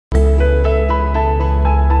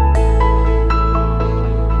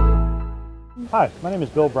Hi, my name is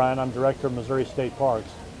Bill Bryan. I'm Director of Missouri State Parks.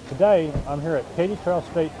 Today, I'm here at Katy Trail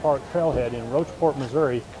State Park Trailhead in Rocheport,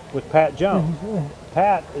 Missouri with Pat Jones.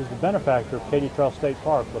 Pat is the benefactor of Katy Trail State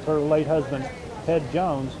Park with her late husband, Ted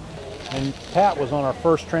Jones, and Pat was on our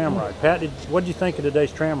first tram ride. Pat, what did you think of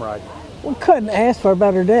today's tram ride? We couldn't ask for a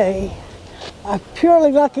better day. I'm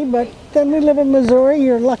purely lucky, but then we live in Missouri,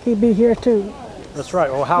 you're lucky to be here too. That's right.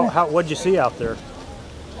 Well, what did you see out there?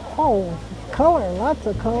 Oh, color, lots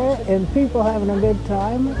of color, and people having a good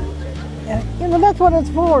time. And, you know, that's what it's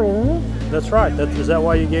for, isn't it? That's right. Is that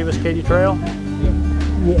why you gave us Katy Trail?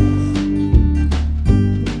 Yes.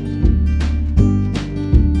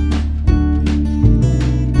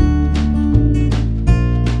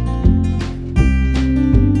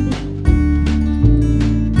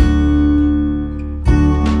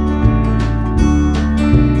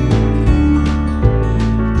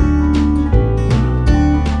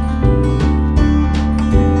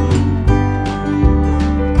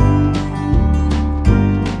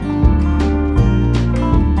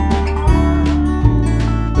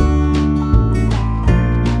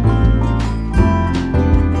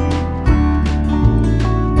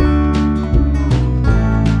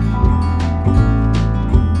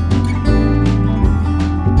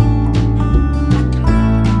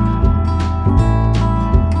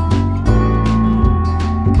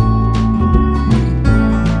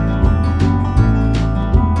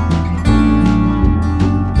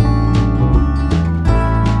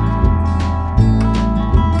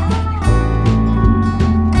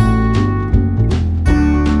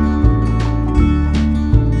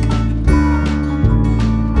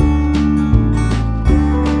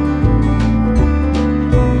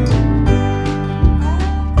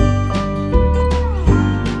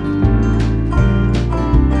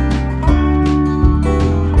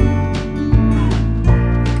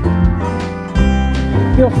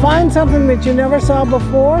 You'll find something that you never saw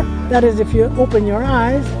before. That is, if you open your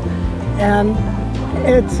eyes. And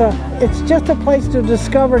it's just a place to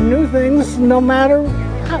discover new things, no matter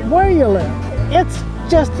where you live. It's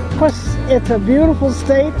just, of course, it's a beautiful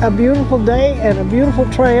state, a beautiful day, and a beautiful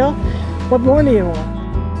trail. What more do you want?